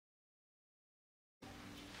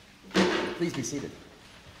Please be seated.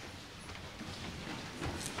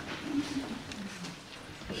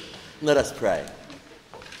 Let us pray.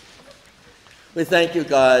 We thank you,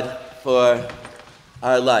 God, for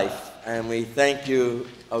our life, and we thank you,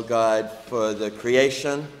 O God, for the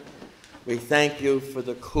creation. We thank you for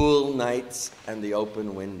the cool nights and the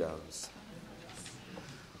open windows.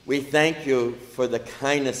 We thank you for the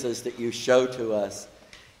kindnesses that you show to us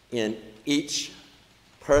in each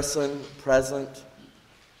person present,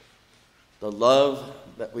 the love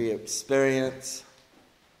that we experience,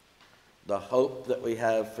 the hope that we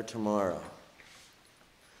have for tomorrow.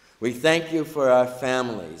 We thank you for our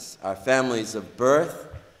families of birth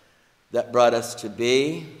that brought us to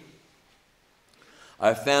be,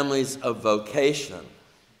 our families of vocation,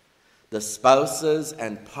 the spouses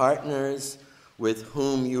and partners with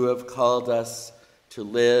whom you have called us to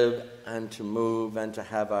live and to move and to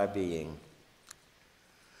have our being.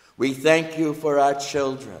 We thank you for our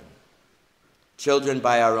children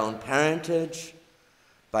by our own parentage,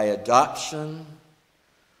 by adoption,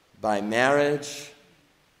 by marriage,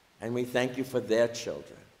 and we thank you for their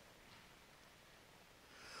children.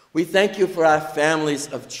 We thank you for our families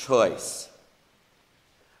of choice,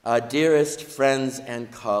 our dearest friends and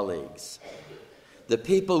colleagues, the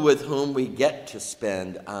people with whom we get to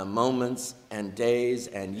spend our moments and days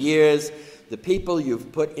and years, the people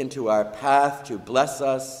you've put into our path to bless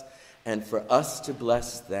us and for us to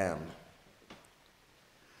bless them.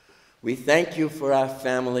 We thank you for our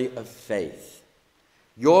family of faith,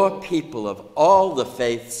 your people of all the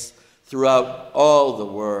faiths throughout all the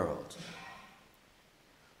world.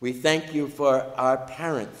 We thank you for our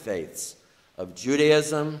parent faiths of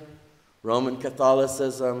Judaism, Roman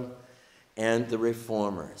Catholicism, and the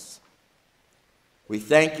Reformers. We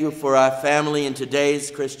thank you for our family in today's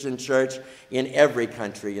Christian church in every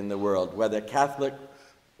country in the world, whether Catholic,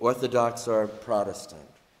 Orthodox, or Protestant.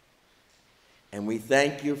 And we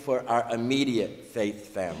thank you for our immediate faith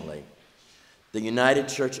family, the United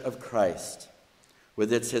Church of Christ,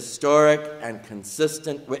 with its historic and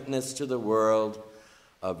consistent witness to the world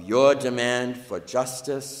of your demand for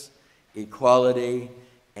justice, equality,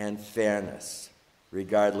 and fairness,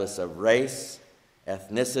 regardless of race,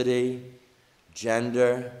 ethnicity,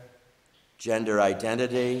 gender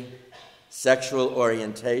identity, sexual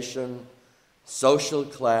orientation, social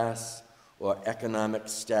class, or economic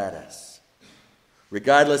status.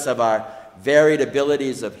 Regardless of our varied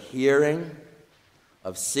abilities of hearing,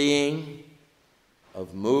 of seeing,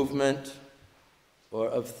 of movement, or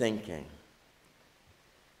of thinking.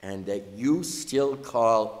 And that you still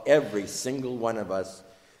call every single one of us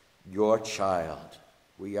your child.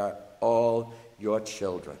 We are all your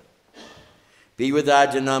children. Be with our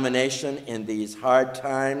denomination in these hard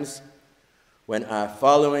times when our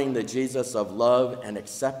following the Jesus of love and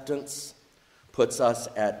acceptance puts us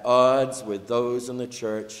at odds with those in the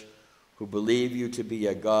church who believe you to be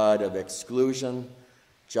a God of exclusion,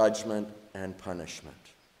 judgment, and punishment.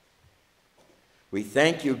 We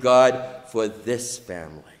thank you, God, for this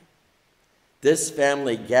family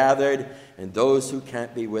gathered and those who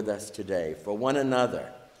can't be with us today, for one another,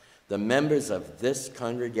 the members of this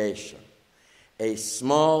congregation, a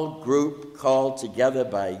small group called together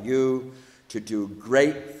by you to do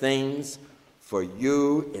great things for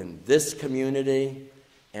you in this community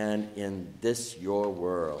and in this your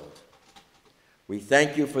world. We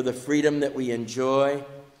thank you for the freedom that we enjoy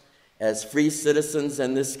as free citizens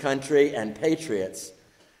in this country and patriots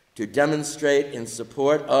to demonstrate in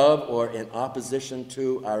support of or in opposition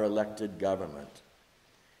to our elected government.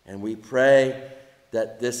 And we pray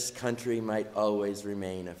that this country might always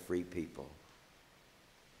remain a free people.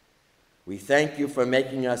 We thank you for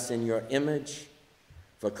making us in your image,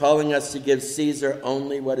 for calling us to give Caesar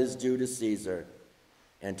only what is due to Caesar,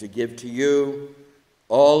 and to give to you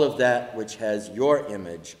all of that which has your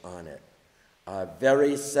image on it, our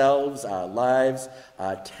very selves, our lives,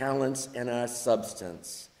 our talents, and our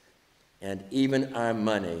substance, and even our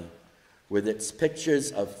money, with its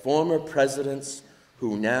pictures of former presidents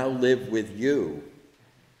who now live with you,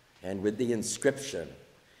 and with the inscription,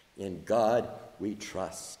 "In God we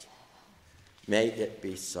trust." May it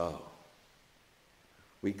be so.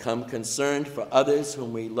 We come concerned for others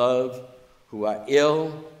whom we love, who are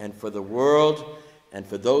ill, and for the world, and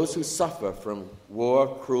for those who suffer from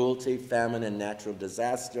war, cruelty, famine, and natural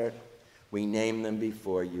disaster. We name them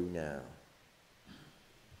before you now.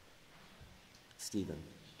 Stephen.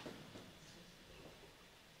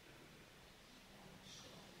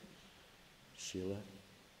 Sheila.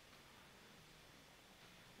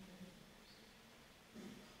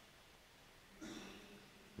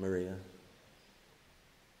 Maria.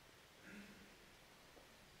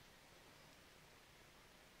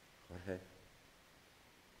 Jorge.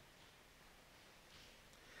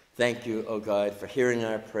 Thank you, O God, for hearing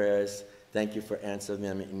our prayers. Thank you for answering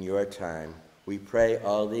them in your time. We pray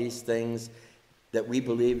all these things that we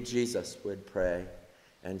believe Jesus would pray,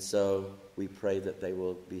 and so we pray that they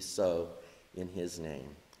will be so in his name.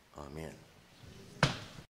 Amen.